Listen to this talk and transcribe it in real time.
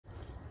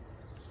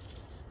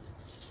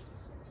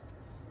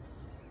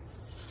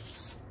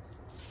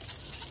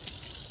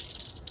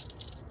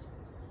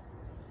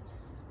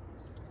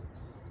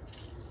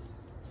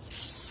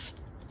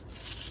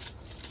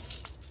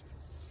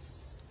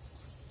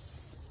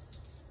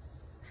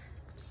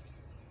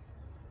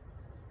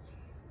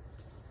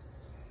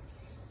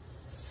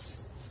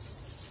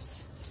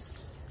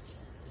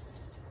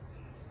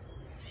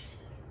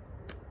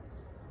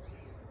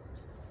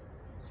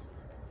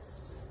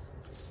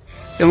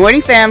Good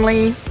morning,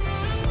 family.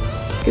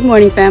 Good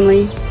morning,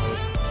 family.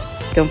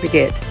 Don't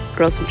forget,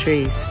 grow some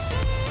trees,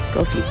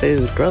 grow some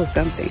food, grow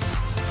something.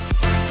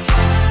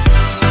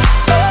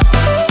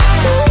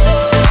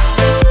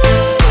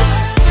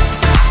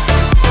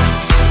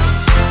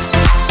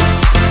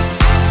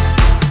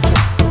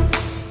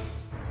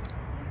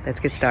 Let's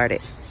get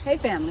started. Hey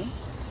family,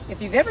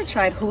 if you've ever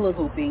tried hula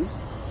hooping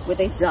with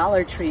a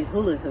Dollar Tree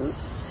hula hoop,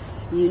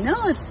 you know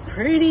it's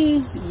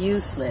pretty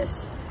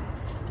useless.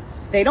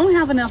 They don't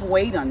have enough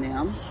weight on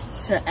them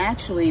to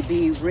actually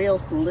be real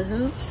hula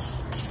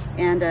hoops,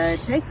 and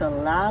it takes a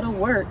lot of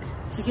work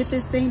to get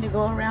this thing to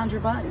go around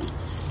your body.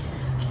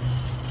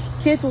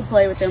 Kids will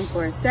play with them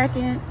for a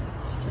second,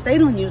 but they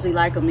don't usually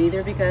like them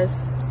either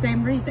because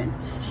same reason.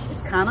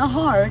 It's kind of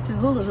hard to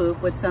hula hoop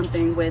with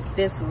something with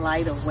this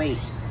light of weight.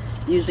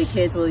 Usually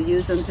kids will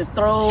use them to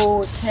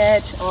throw,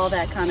 catch, all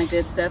that kind of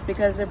good stuff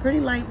because they're pretty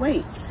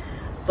lightweight.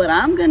 But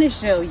I'm gonna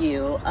show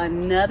you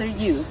another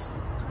use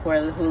for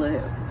the hula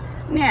hoop.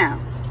 Now,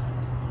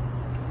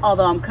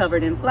 although I'm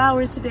covered in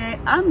flowers today,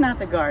 I'm not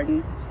the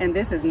garden, and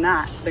this is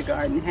not the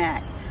garden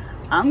hack.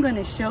 I'm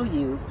gonna show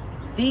you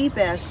the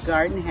best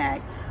garden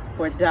hack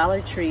for Dollar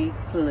Tree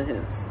hula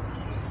hoops.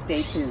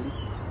 Stay tuned.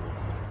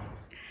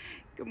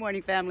 Good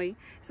morning, family.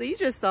 So you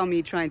just saw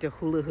me trying to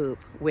hula hoop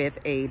with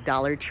a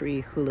Dollar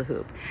Tree hula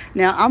hoop.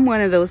 Now, I'm one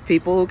of those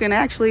people who can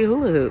actually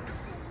hula hoop.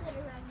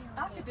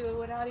 I could do it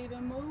without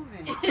even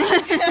moving.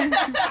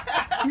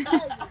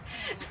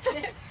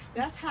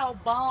 That's how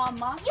bomb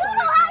my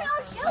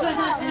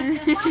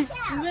stomach is.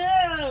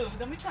 No,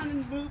 don't be trying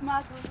to move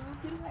my groove.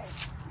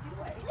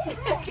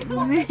 Get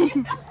away. Get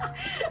away.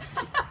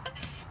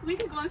 We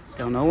can go and slow.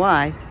 Don't know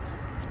why.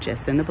 It's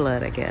just in the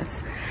blood, I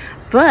guess.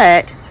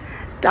 But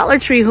Dollar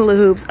Tree hula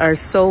hoops are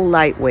so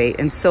lightweight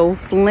and so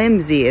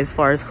flimsy as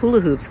far as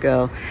hula hoops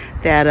go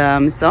that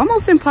it's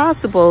almost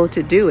impossible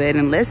to do it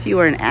unless you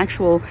are an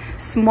actual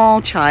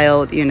small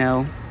child, you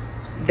know,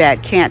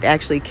 that can't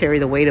actually carry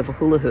the weight of a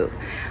hula hoop.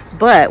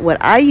 But what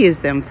I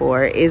use them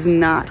for is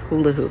not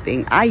hula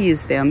hooping. I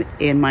use them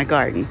in my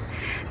garden.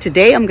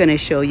 Today I'm going to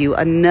show you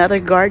another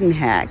garden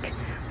hack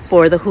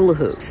for the hula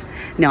hoops.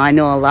 Now, I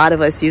know a lot of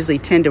us usually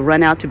tend to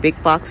run out to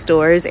big box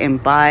stores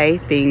and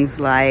buy things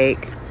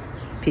like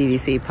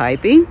PVC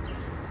piping.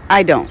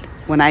 I don't.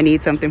 When I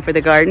need something for the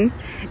garden,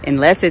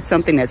 unless it's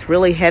something that's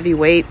really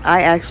heavyweight,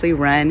 I actually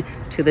run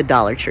to the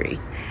Dollar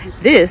Tree.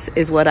 This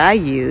is what I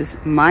use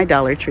my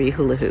Dollar Tree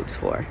hula hoops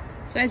for.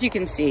 So as you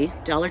can see,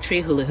 Dollar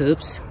Tree hula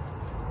hoops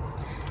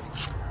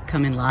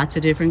come in lots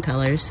of different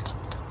colors,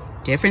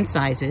 different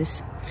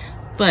sizes,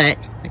 but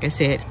like I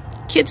said,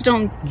 kids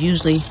don't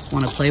usually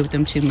want to play with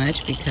them too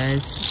much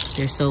because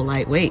they're so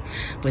lightweight.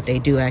 What they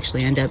do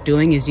actually end up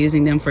doing is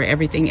using them for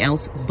everything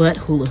else but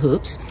hula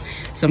hoops.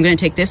 So I'm going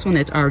to take this one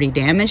that's already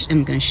damaged and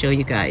I'm going to show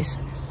you guys.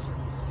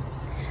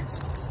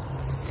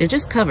 They're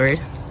just covered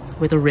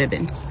with a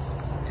ribbon.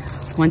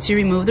 Once you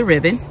remove the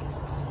ribbon,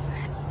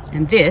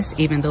 and this,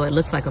 even though it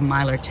looks like a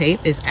mylar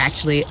tape, is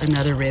actually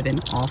another ribbon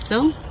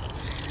also.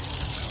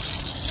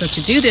 So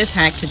to do this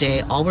hack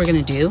today, all we're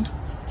going to do,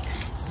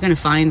 we're going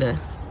to find a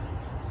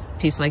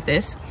piece like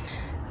this.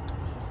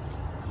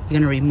 You're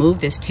going to remove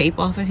this tape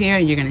off of here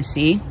and you're going to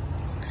see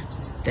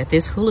that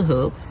this hula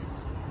hoop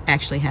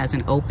actually has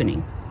an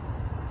opening.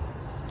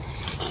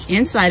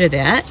 Inside of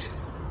that,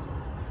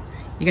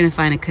 you're going to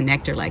find a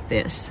connector like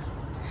this.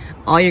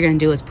 All you're going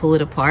to do is pull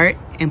it apart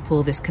and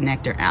pull this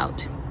connector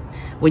out.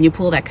 When you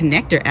pull that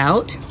connector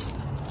out,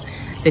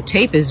 the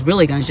tape is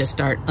really going to just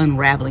start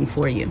unraveling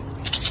for you.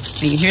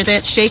 And you hear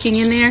that shaking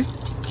in there?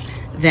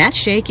 That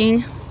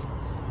shaking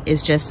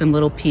is just some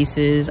little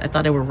pieces. I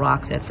thought they were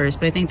rocks at first,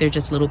 but I think they're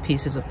just little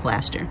pieces of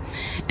plaster.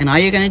 And all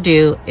you're going to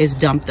do is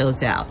dump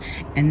those out.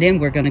 And then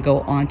we're going to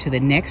go on to the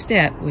next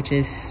step, which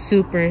is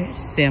super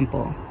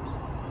simple.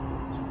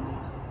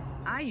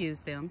 I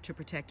use them to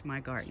protect my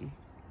garden.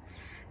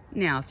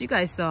 Now, if you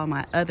guys saw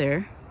my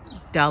other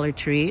Dollar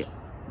Tree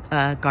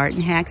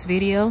garden hacks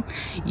video,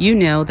 you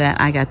know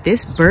that I got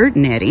this bird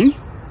netting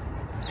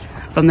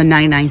from the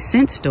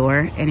 99-cent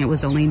store, and it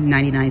was only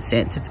 99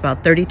 cents. It's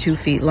about 32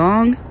 feet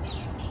long,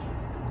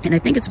 and I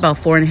think it's about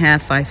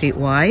 4.5, 5 feet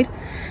wide.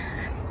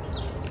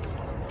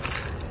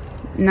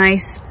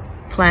 Nice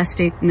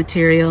plastic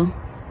material,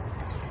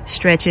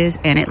 stretches,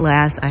 and it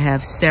lasts. I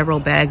have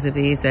several bags of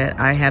these that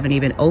I haven't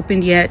even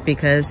opened yet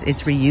because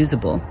it's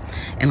reusable.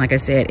 And like I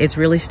said, it's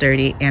really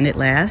sturdy and it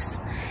lasts.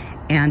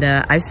 And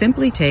I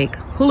simply take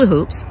hula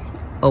hoops,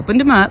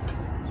 opened them up,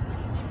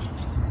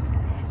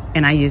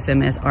 and I use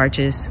them as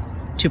arches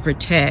to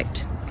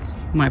protect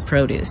my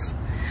produce.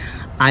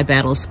 I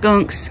battle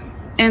skunks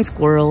and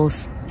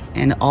squirrels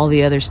and all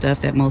the other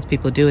stuff that most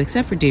people do,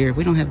 except for deer.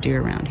 We don't have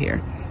deer around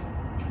here.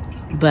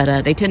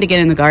 But they tend to get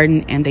in the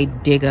garden and they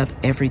dig up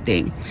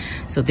everything.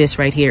 So this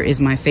right here is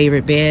my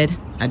favorite bed.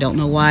 I don't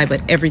know why,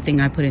 but everything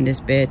I put in this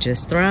bed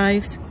just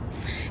thrives.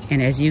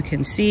 And as you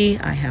can see,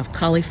 I have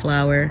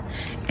cauliflower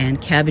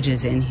and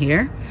cabbages in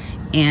here.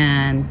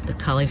 and the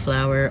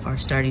cauliflower are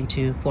starting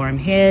to form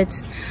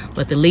heads,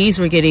 but the leaves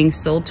were getting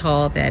so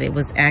tall that it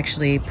was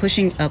actually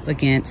pushing up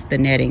against the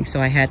netting, so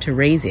I had to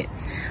raise it.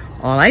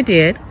 All I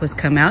did was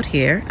come out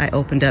here, I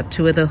opened up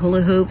 2 of the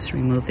hula hoops,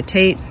 removed the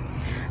tape,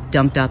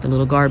 dumped out the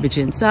little garbage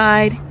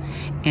inside,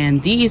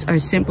 and these are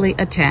simply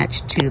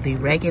attached to the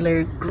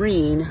regular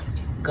green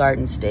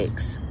garden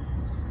stakes.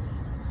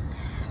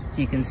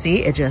 So you can see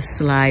it just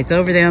slides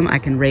over them. I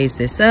can raise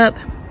this up,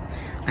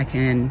 I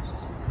can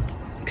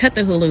cut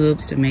the hula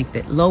hoops to make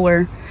it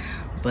lower,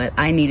 but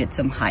I needed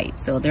some height.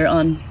 So they're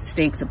on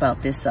stakes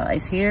about this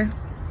size here,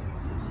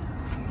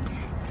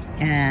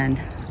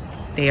 and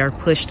they are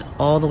pushed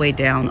all the way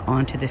down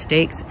onto the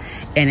stakes,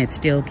 and it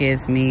still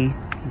gives me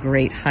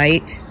great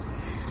height.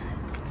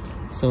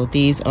 So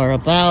these are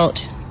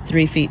about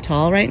 3 feet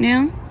tall right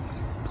now,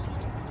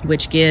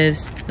 which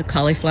gives the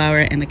cauliflower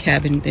and the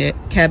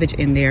cabbage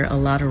in there a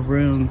lot of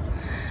room.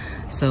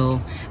 So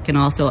you can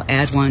also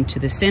add one to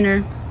the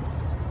center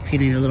if you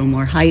need a little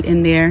more height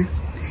in there.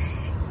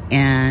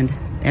 And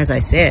as I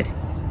said,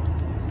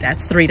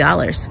 that's $3.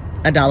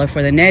 $1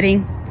 for the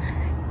netting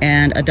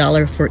and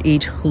 $1 for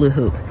each hula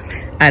hoop.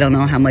 I don't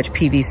know how much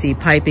PVC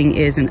piping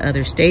is in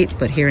other states,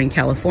 but here in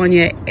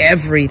California,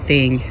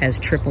 everything has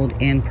tripled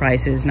in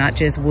prices, not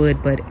just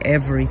wood, but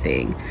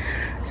everything.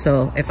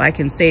 So if I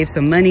can save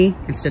some money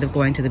instead of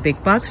going to the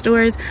big box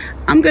stores,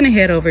 I'm gonna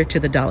head over to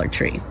the Dollar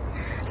Tree.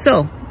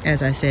 So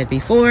as I said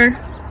before,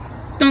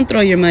 don't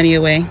throw your money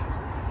away.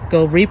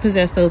 Go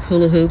repossess those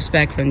hula hoops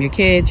back from your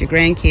kids, your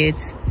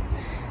grandkids.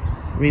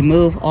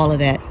 Remove all of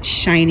that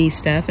shiny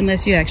stuff,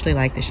 unless you actually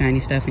like the shiny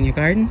stuff in your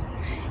garden,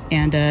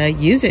 and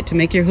use it to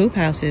make your hoop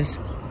houses.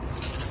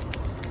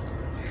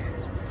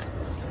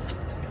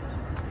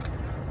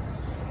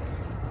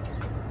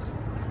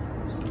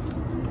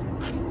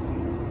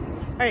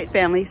 All right,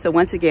 family, so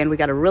once again, we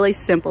got a really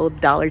simple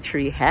Dollar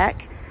Tree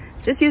hack,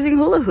 just using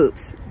hula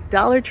hoops.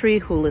 Dollar Tree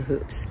hula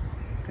hoops.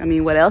 I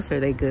mean, what else are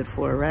they good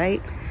for,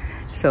 right?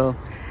 So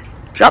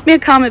drop me a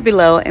comment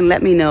below and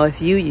let me know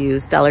if you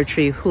use Dollar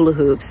Tree hula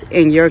hoops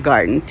in your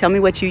garden. Tell me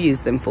what you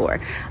use them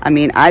for. I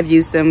mean, I've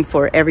used them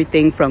for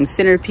everything from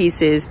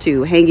centerpieces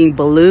to hanging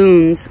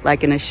balloons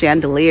like in a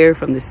chandelier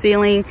from the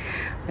ceiling.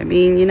 I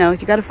mean, you know,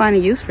 you got to find a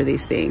use for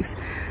these things.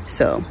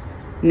 So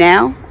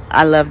now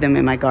I love them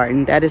in my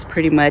garden. That is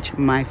pretty much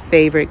my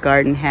favorite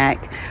garden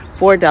hack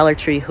for Dollar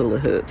Tree hula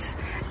hoops.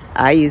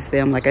 I use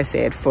them, like I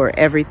said, for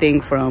everything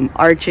from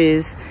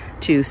arches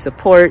to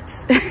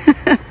supports.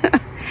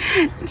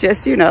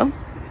 Just, you know,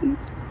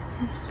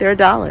 they're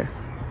 $1.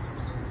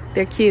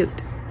 They're cute.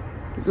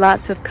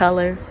 Lots of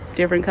color,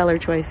 different color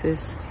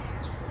choices.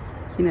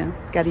 You know,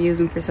 got to use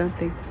them for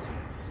something.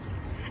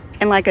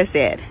 And like I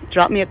said,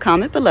 drop me a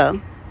comment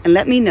below and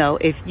let me know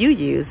if you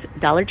use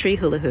Dollar Tree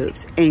hula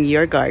hoops in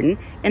your garden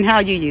and how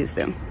you use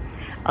them.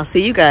 I'll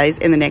see you guys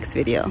in the next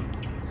video.